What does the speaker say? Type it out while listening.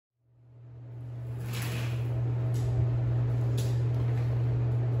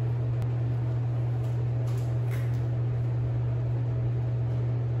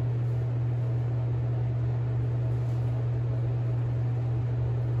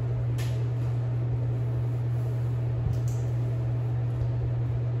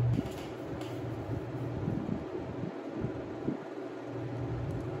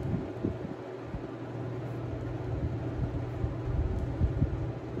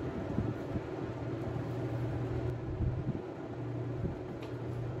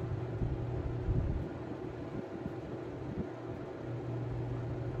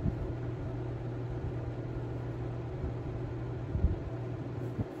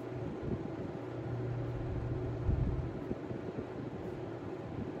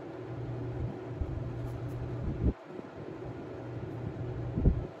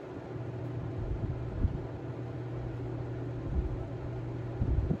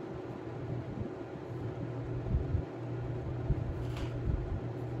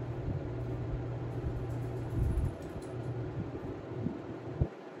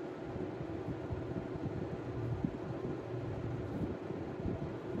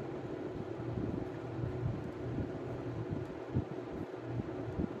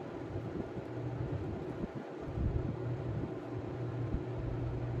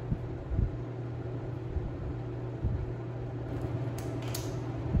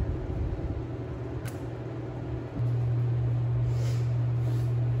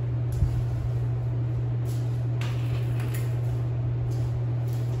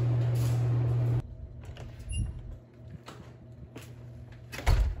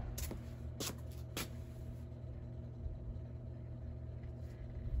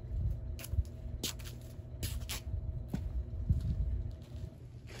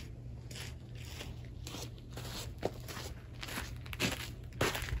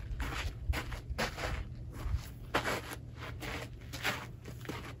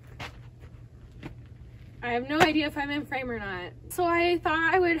I have no idea if I'm in frame or not. So I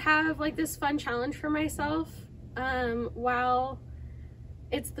thought I would have like this fun challenge for myself while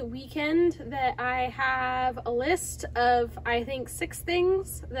it's the weekend, that I have a list of, I think, 6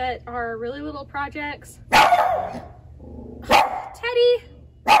 things that are really little projects. Teddy!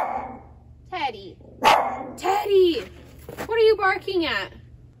 Teddy! Teddy! What are you barking at?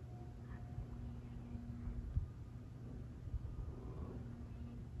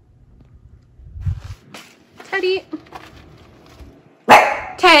 Teddy!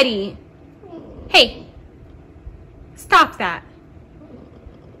 Teddy! Hey! Stop that!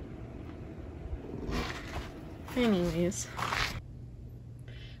 Anyways.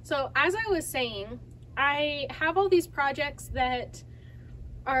 So as I was saying, I have all these projects that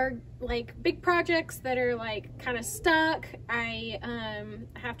are like big projects that are like kind of stuck. I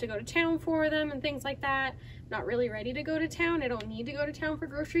have to go to town for them and things like that. I'm not really ready to go to town. I don't need to go to town for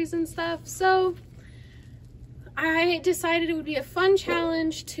groceries and stuff. So I decided it would be a fun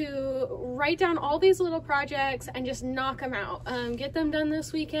challenge to write down all these little projects and just knock them out. Get them done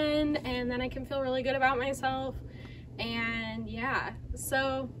this weekend, and then I can feel really good about myself. And yeah,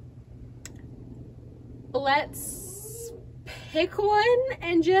 so let's pick one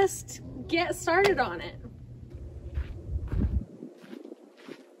and just get started on it.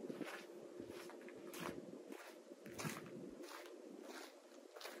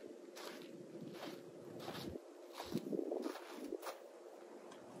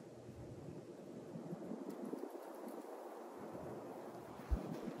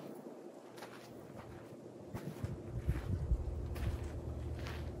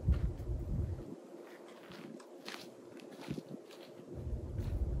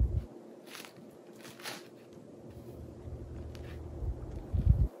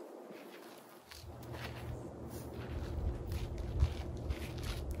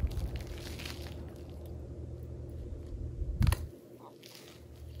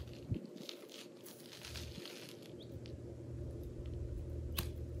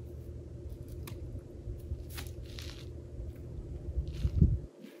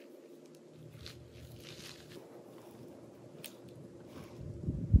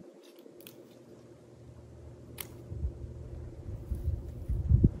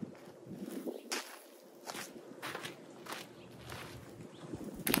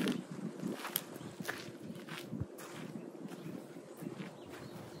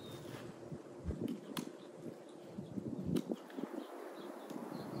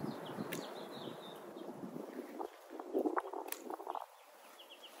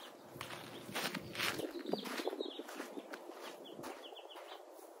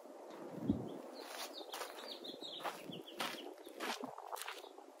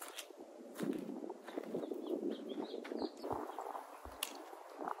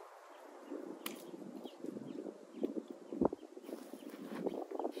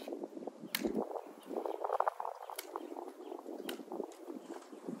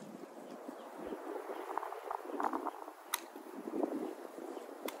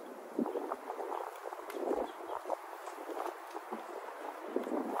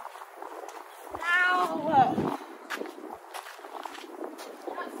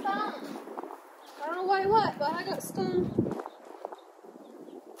 But I got stung.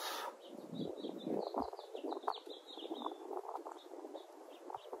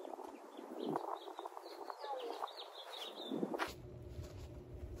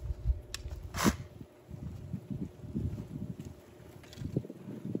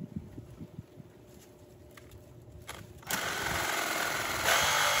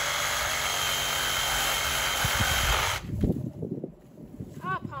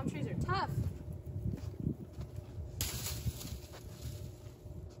 Palm trees are tough.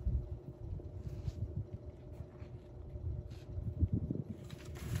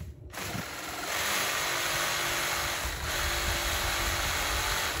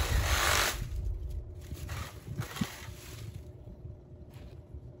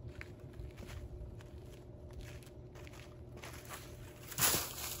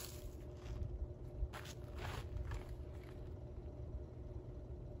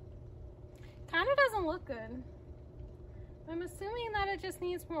 Kind of doesn't look good. I'm assuming that it just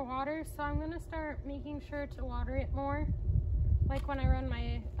needs more water, so I'm gonna start making sure to water it more. Like when I run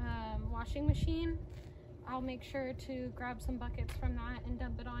my washing machine, I'll make sure to grab some buckets from that and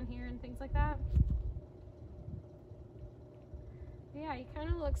dump it on here and things like that. Yeah, he kind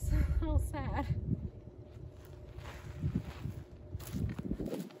of looks a little sad.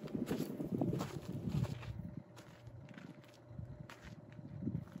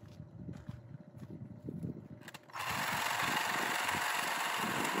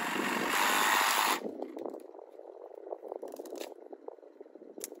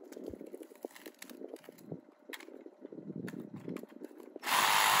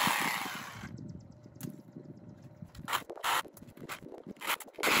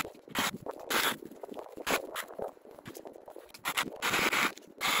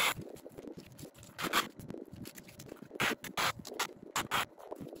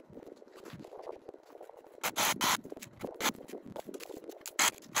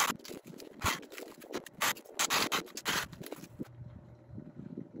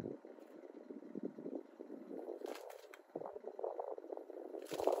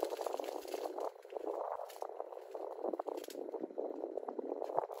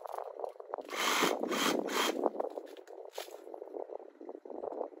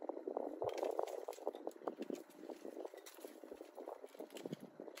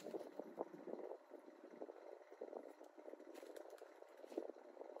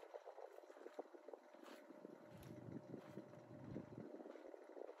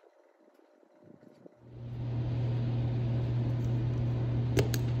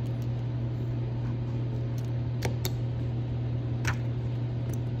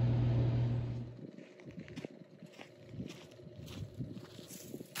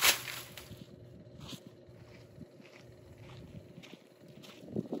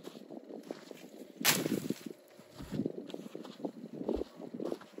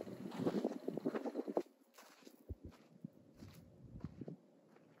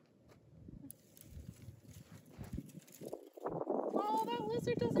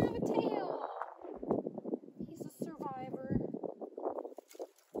 lizard doesn't have a tail. He's a survivor.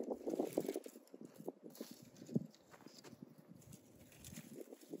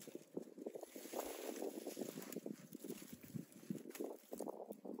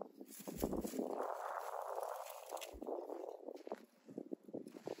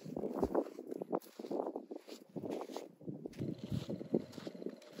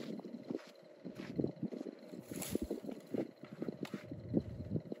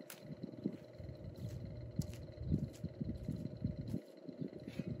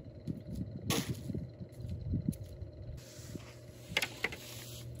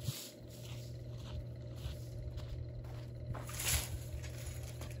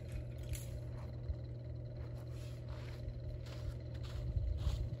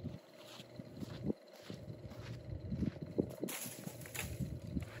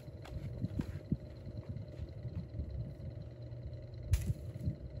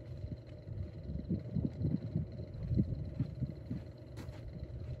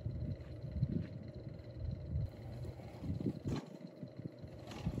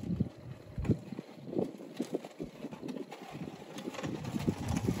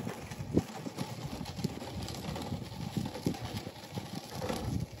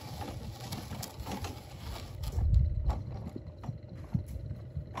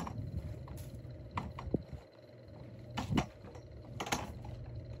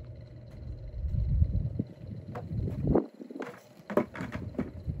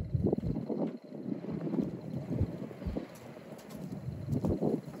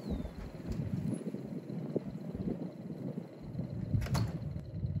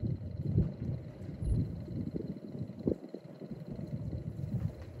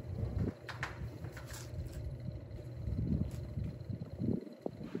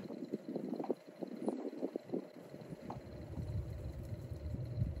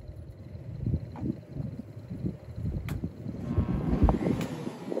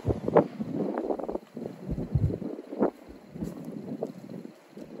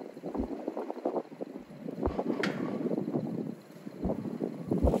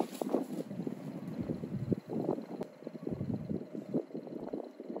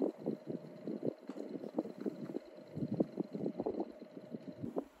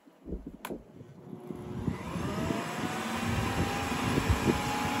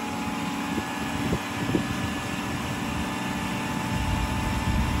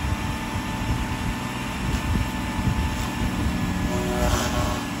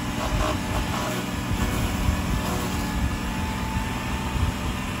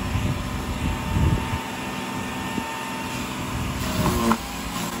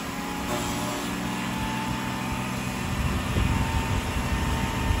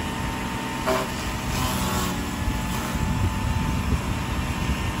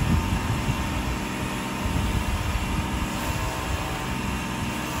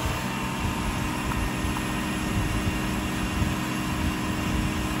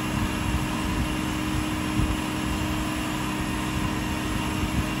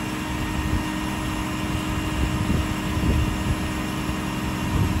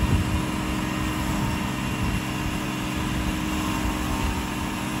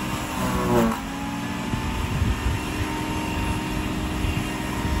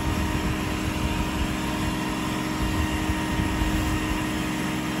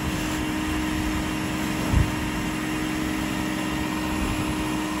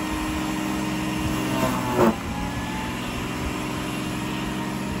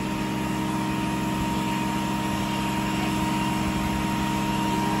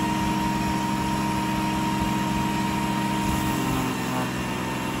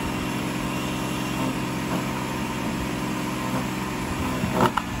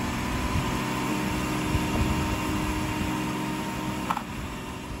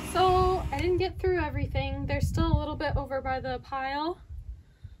 didn't get through everything. There's still a little bit over by the pile,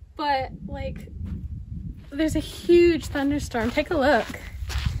 but like there's a huge thunderstorm. Take a look.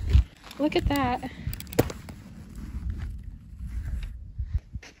 Look at that.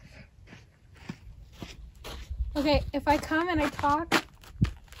 Okay, if I come and I talk,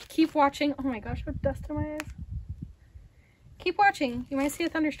 keep watching. Oh my gosh, what dust in my eyes. Keep watching. You might see a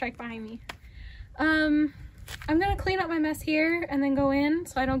thunderstrike behind me. I'm gonna clean up my mess here and then go in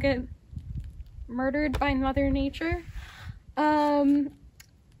so I don't get murdered by Mother Nature.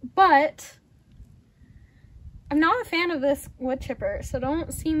 But I'm not a fan of this wood chipper, so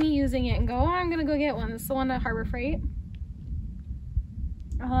don't see me using it and go, oh, I'm gonna go get one. It's the one at Harbor Freight.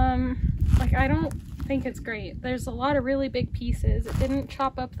 Like, I don't think it's great. There's a lot of really big pieces. It didn't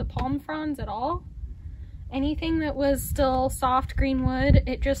chop up the palm fronds at all. Anything that was still soft green wood,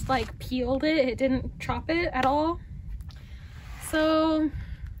 it just like peeled it. It didn't chop it at all. So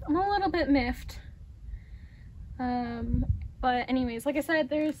I'm a little bit miffed. But anyways, like I said,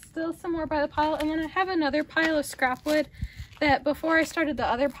 there's still some more by the pile, and then I have another pile of scrap wood that before I started the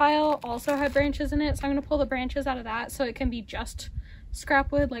other pile also had branches in it, so I'm going to pull the branches out of that so it can be just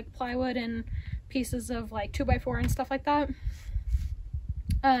scrap wood, like plywood and pieces of like 2x4 and stuff like that.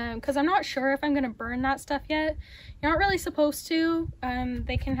 Because I'm not sure if I'm going to burn that stuff yet. You're not really supposed to.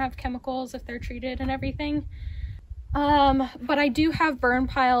 They can have chemicals if they're treated and everything. But I do have burn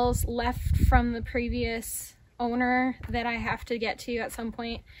piles left from the previous owner that I have to get to at some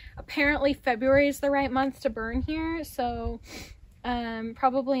point. Apparently February is the right month to burn here, so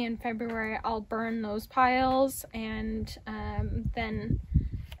probably in February I'll burn those piles, and then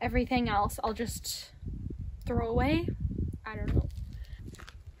everything else I'll just throw away. I don't know.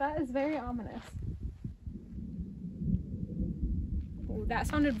 That is very ominous. Ooh, that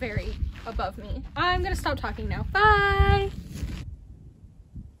sounded very above me. I'm gonna stop talking now. Bye!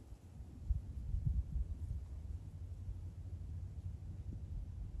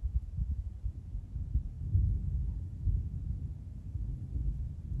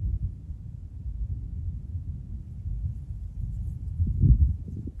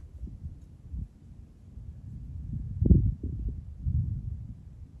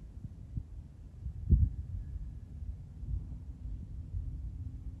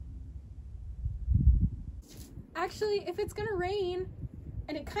 Actually, if it's gonna rain,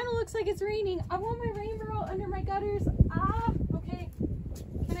 and it kind of looks like it's raining, I want my rain barrel under my gutters. Ah, okay.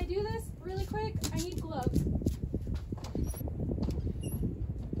 Can I do this really quick? I need gloves. I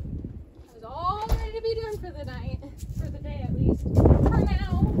was all ready to be done for the night, for the day at least. For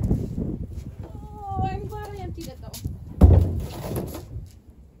now. Oh, I'm glad I emptied it though.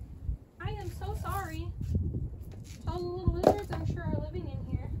 I am so sorry. All the little lizards I'm sure are living in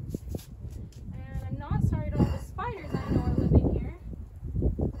here. And I'm not sorry to all the spiders I know are living here.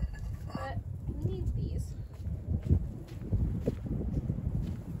 But I need these.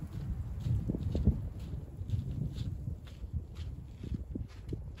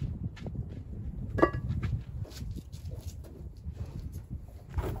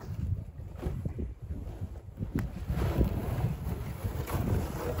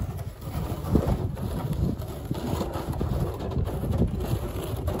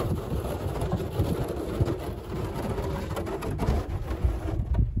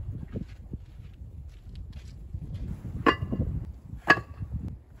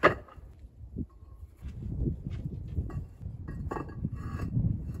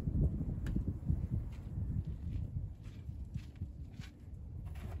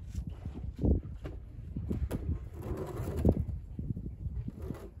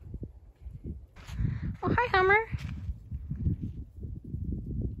 Oh, hi, Hummer.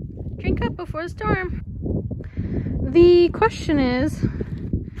 Drink up before the storm. The question is,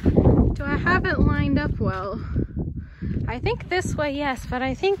 do I have it lined up well? I think this way, yes, but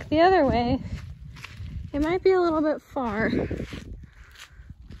I think the other way, it might be a little bit far.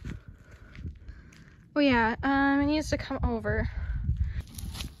 Oh yeah, it needs to come over.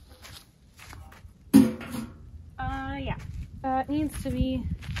 Yeah, it needs to be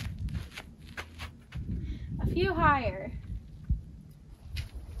a few higher.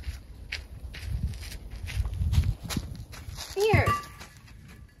 Here.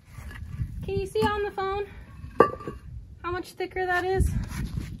 Can you see on the phone how much thicker that is?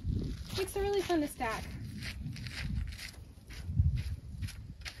 Makes it really fun to stack.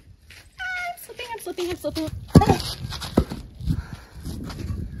 I'm slipping.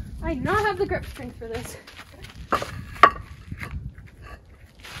 I do not have the grip strength for this. I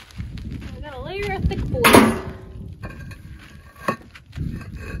got a layer of thick boards.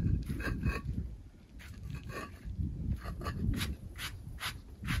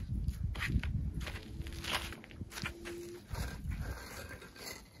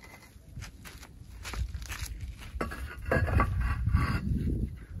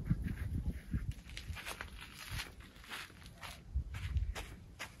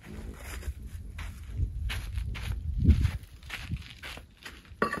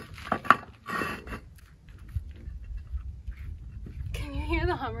 hear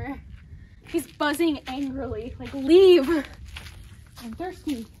the Hummer. He's buzzing angrily, like, leave. I'm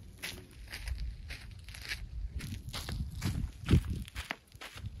thirsty.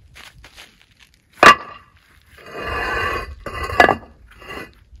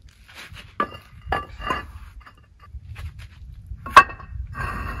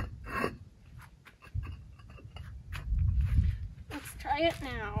 Let's try it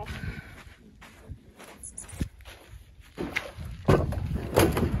now.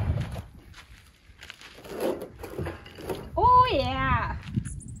 Oh yeah,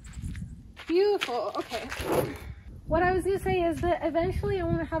 beautiful. Okay, what I was gonna say is that eventually I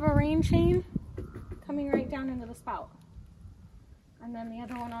want to have a rain chain coming right down into the spout, and then the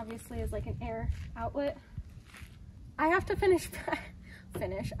other one obviously is like an air outlet. I have to finish. I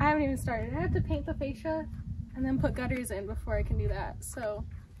haven't even started. I have to paint the fascia and then put gutters in before I can do that. So,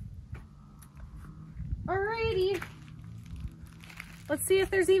 alrighty, let's see if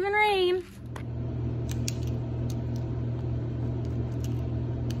there's even rain.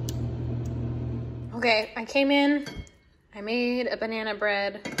 Okay, I came in, I made a banana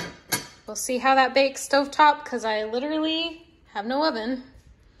bread. We'll see how that bakes stovetop because I literally have no oven.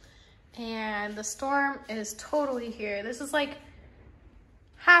 And the storm is totally here. This is like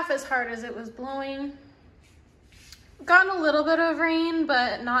half as hard as it was blowing. Gotten a little bit of rain,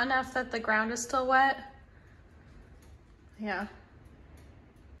 but not enough that the ground is still wet. Yeah.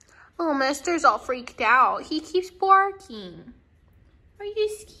 Oh, Mister's all freaked out. He keeps barking. Are you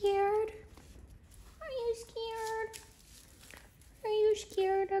scared? Are you scared? Are you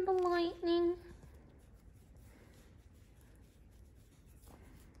scared of the lightning?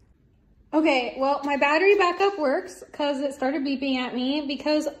 Okay, well, my battery backup works because it started beeping at me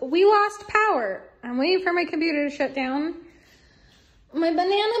because we lost power. I'm waiting for my computer to shut down. My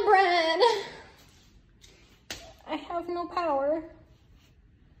banana bread. I have no power.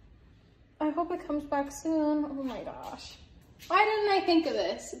 I hope it comes back soon. Oh my gosh. Why didn't I think of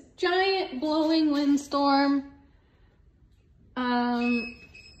this? Giant blowing windstorm.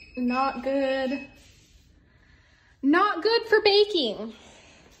 Not good. Not good for baking.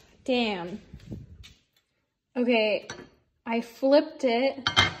 Damn. Okay, I flipped it.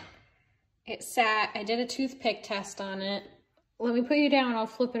 It sat. I did a toothpick test on it. Let me put you down. I'll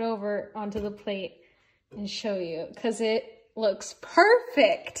flip it over onto the plate and show you because it looks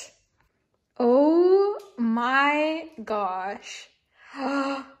perfect. Oh my gosh.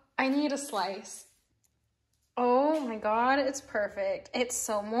 I need a slice. Oh my God, it's perfect. It's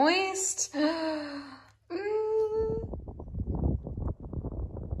so moist.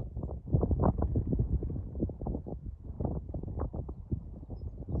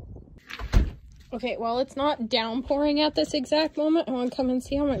 Okay, well, it's not downpouring at this exact moment. I want to come and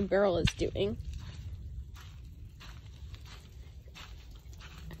see how my barrel is doing.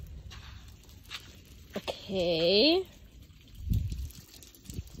 Okay.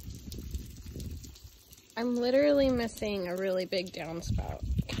 I'm literally missing a really big downspout.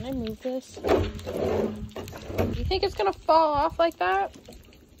 Can I move this? Do you think it's gonna fall off like that?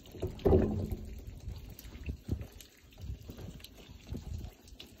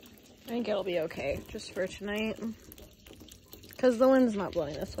 I think it'll be okay just for tonight. Because the wind's not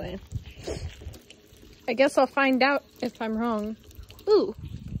blowing this way. I guess I'll find out if I'm wrong. Ooh,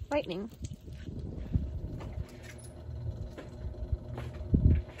 lightning.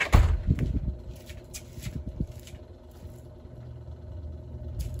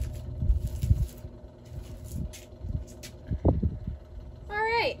 All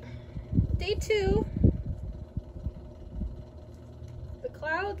right, day 2.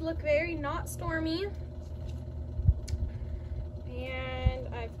 Clouds look very not stormy, and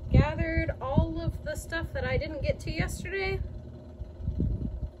I've gathered all of the stuff that I didn't get to yesterday,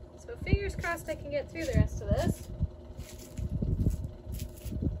 so fingers crossed I can get through the rest of this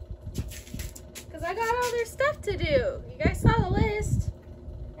because I got other stuff to do. You guys saw the list.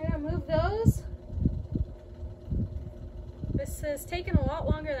 I gotta move those. This has taken a lot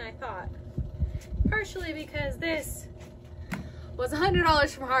longer than I thought, partially because this was $100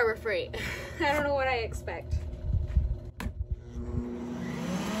 from Harbor Freight. I don't know what I expect.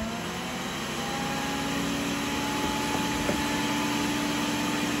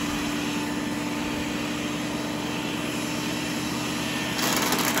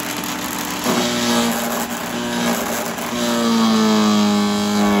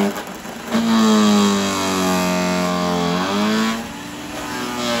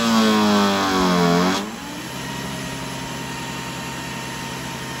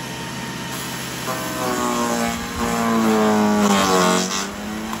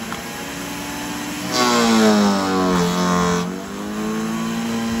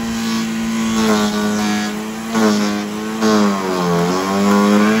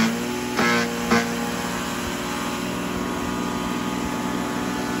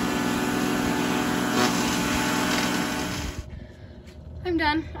 I'm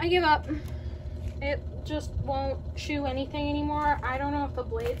done. I give up. It just won't chew anything anymore. I don't know if the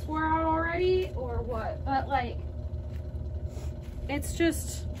blades wore out already or what, but like, it's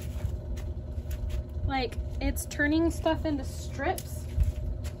just like, it's turning stuff into strips.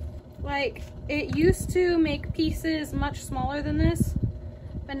 Like, it used to make pieces much smaller than this,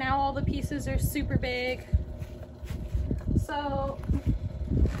 but now all the pieces are super big. So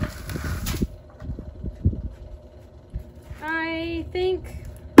I think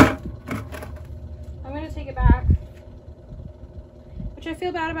I'm gonna take it back, which I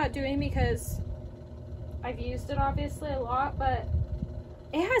feel bad about doing because I've used it obviously a lot, but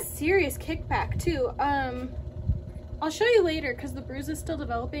it has serious kickback too. I'll show you later because the bruise is still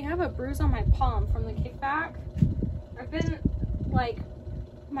developing. I have a bruise on my palm from the kickback. I've been like,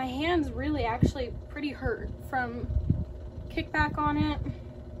 my hand's really actually pretty hurt from kickback on it.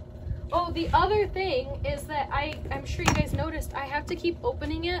 Oh, the other thing is that I'm sure you guys noticed I have to keep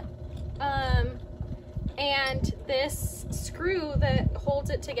opening it. And this screw that holds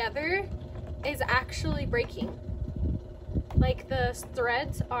it together is actually breaking. Like, the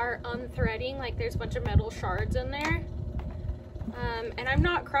threads are unthreading, like there's a bunch of metal shards in there. And I'm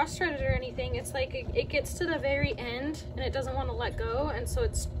not cross-threaded or anything. It's like it gets to the very end and it doesn't want to let go, and so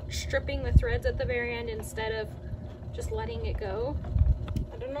it's stripping the threads at the very end instead of just letting it go.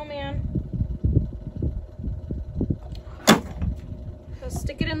 I don't know, man. So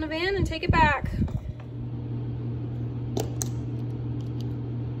stick it in the van and take it back.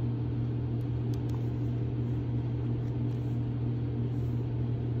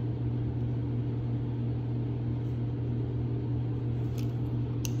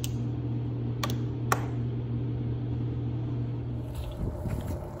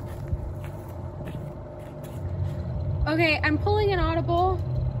 Okay, I'm pulling an audible.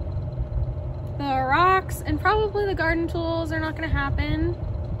 The rocks and probably the garden tools are not going to happen.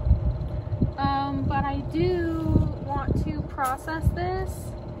 But I do want to process this.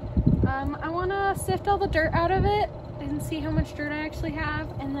 I want to sift all the dirt out of it and see how much dirt I actually have,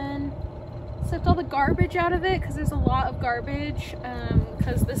 and then sift all the garbage out of it because there's a lot of garbage,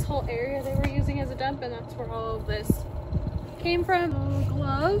 because this whole area they were using as a dump, and that's where all of this came from.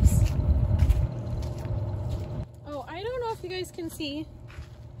 Gloves. I don't know if you guys can see,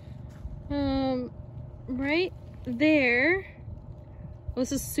 right there, well,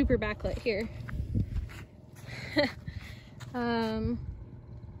 this is super backlit here,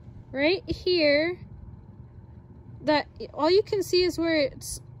 right here, that all you can see is where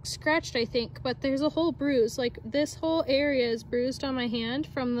it's scratched, I think, but there's a whole bruise. Like, this whole area is bruised on my hand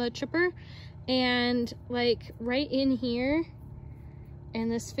from the chipper, and like right in here,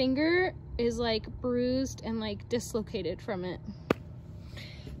 and this finger is like bruised and like dislocated from it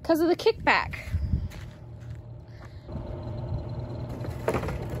because of the kickback.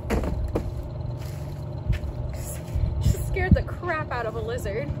 Just scared the crap out of a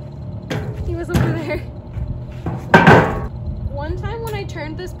lizard. He was over there. One time when I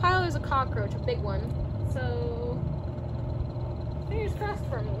turned this pile, there's a cockroach, a big one. So fingers crossed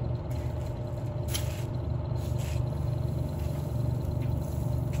for me.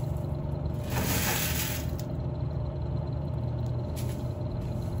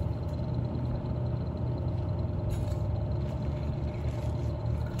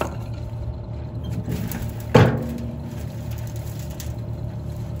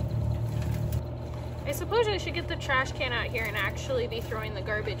 I suppose I should get the trash can out here and actually be throwing the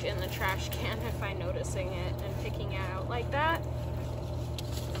garbage in the trash can if I'm noticing it and picking it out like that.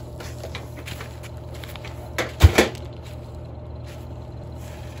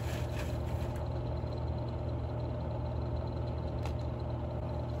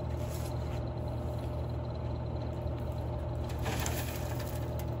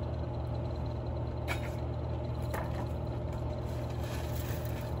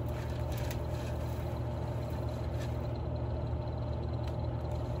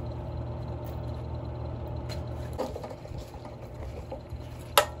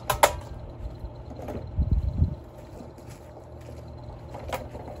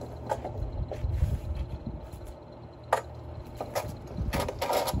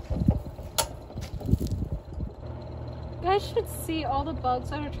 You guys should see all the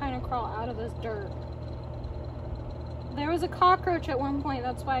bugs that are trying to crawl out of this dirt. There was a cockroach at one point,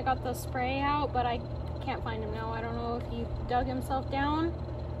 that's why I got the spray out, but I can't find him now. I don't know if he dug himself down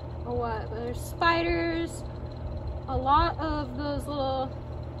or what, but there's spiders, a lot of those little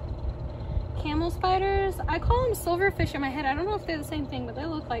camel spiders. I call them silverfish in my head. I don't know if they're the same thing, but they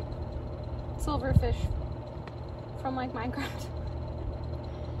look like silverfish from like Minecraft.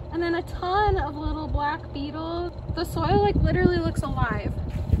 And then a ton of little black beetles. The soil like literally looks alive.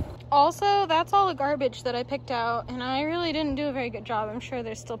 Also, that's all the garbage that I picked out, and I really didn't do a very good job. I'm sure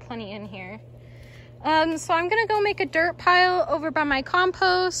there's still plenty in here. So I'm gonna go make a dirt pile over by my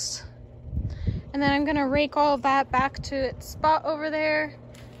compost, and then I'm gonna rake all of that back to its spot over there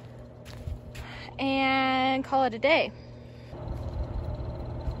and call it a day.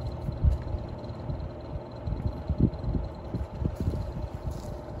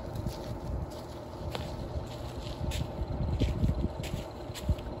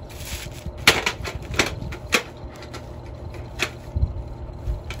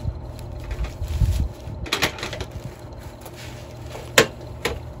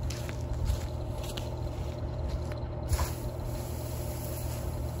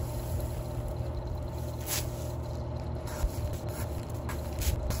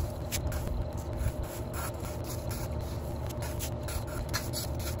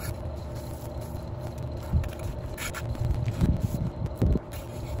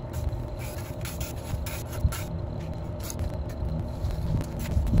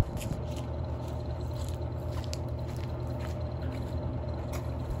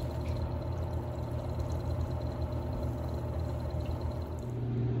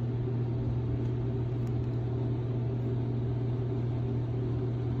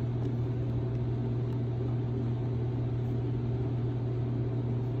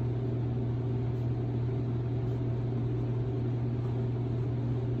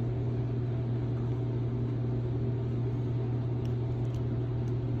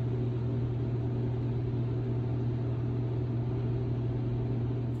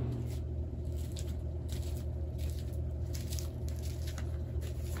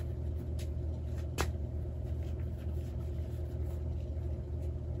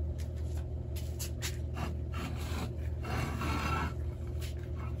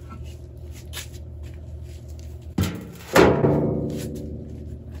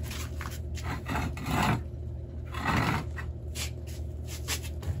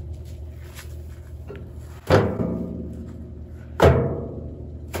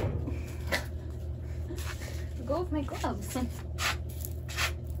 Go with my gloves.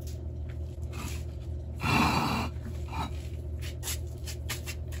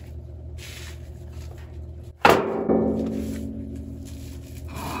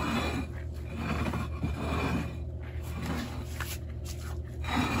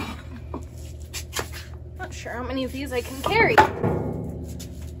 Not sure how many of these I can carry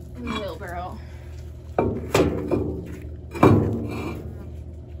in the wheelbarrow.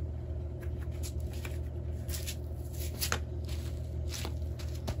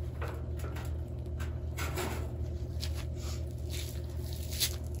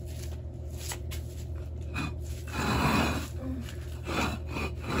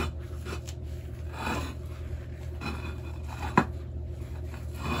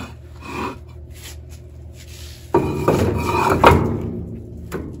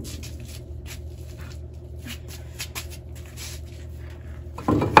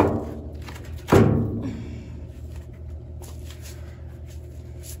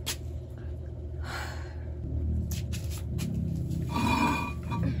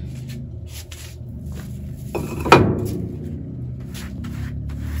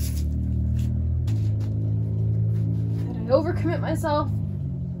 Overcommit myself.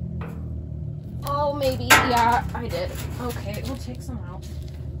 Oh, maybe. Yeah, I did. Okay, we'll take some out.